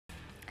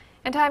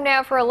And time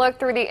now for a look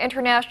through the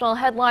international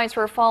headlines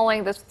we're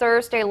following this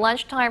Thursday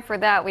lunchtime. For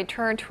that, we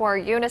turn to our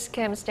Eunice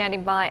Kim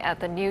standing by at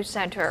the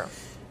NewsCenter.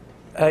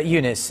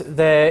 Eunice,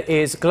 there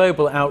is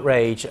global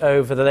outrage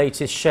over the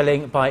latest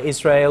shelling by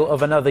Israel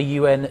of another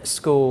UN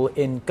school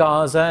in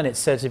Gaza, and it's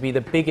said to be the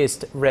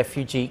biggest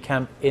refugee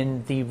camp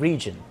in the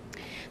region.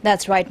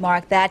 That's right,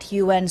 Mark. That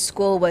UN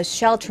school was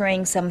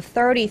sheltering some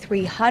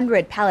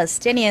 3,300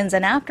 Palestinians,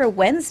 and after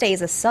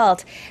Wednesday's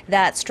assault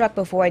that struck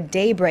before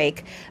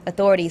daybreak,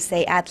 authorities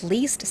say at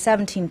least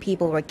 17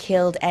 people were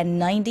killed and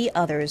 90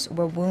 others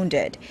were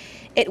wounded.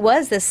 It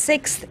was the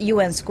 6th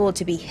UN school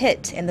to be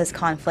hit in this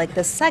conflict,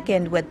 the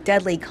second with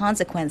deadly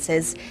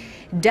consequences.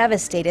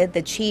 Devastated,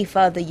 the chief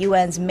of the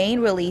UN's main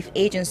relief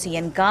agency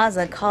in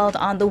Gaza called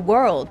on the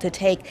world to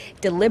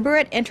take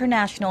deliberate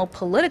international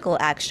political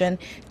action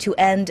to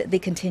end the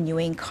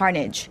continuing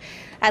carnage.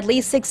 At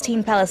least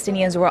 16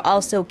 Palestinians were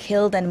also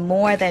killed and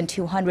more than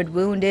 200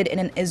 wounded in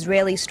an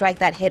Israeli strike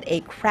that hit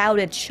a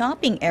crowded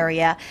shopping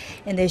area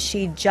in the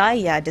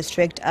Shi-jai-yah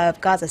district of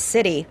Gaza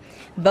City.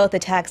 Both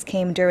attacks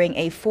came during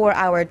a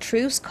 4-hour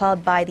truce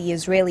called by the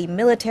Israeli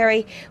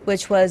military,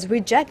 which was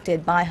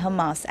rejected by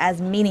Hamas as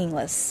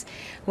meaningless.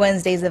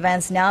 Wednesday's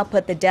events now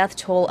put the death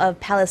toll of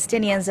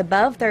Palestinians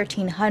above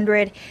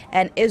 1,300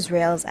 and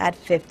Israel's at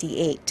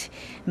 58.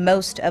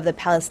 Most of the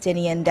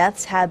Palestinian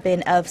deaths have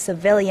been of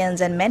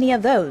civilians, and many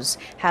of those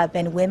have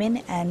been women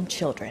and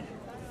children.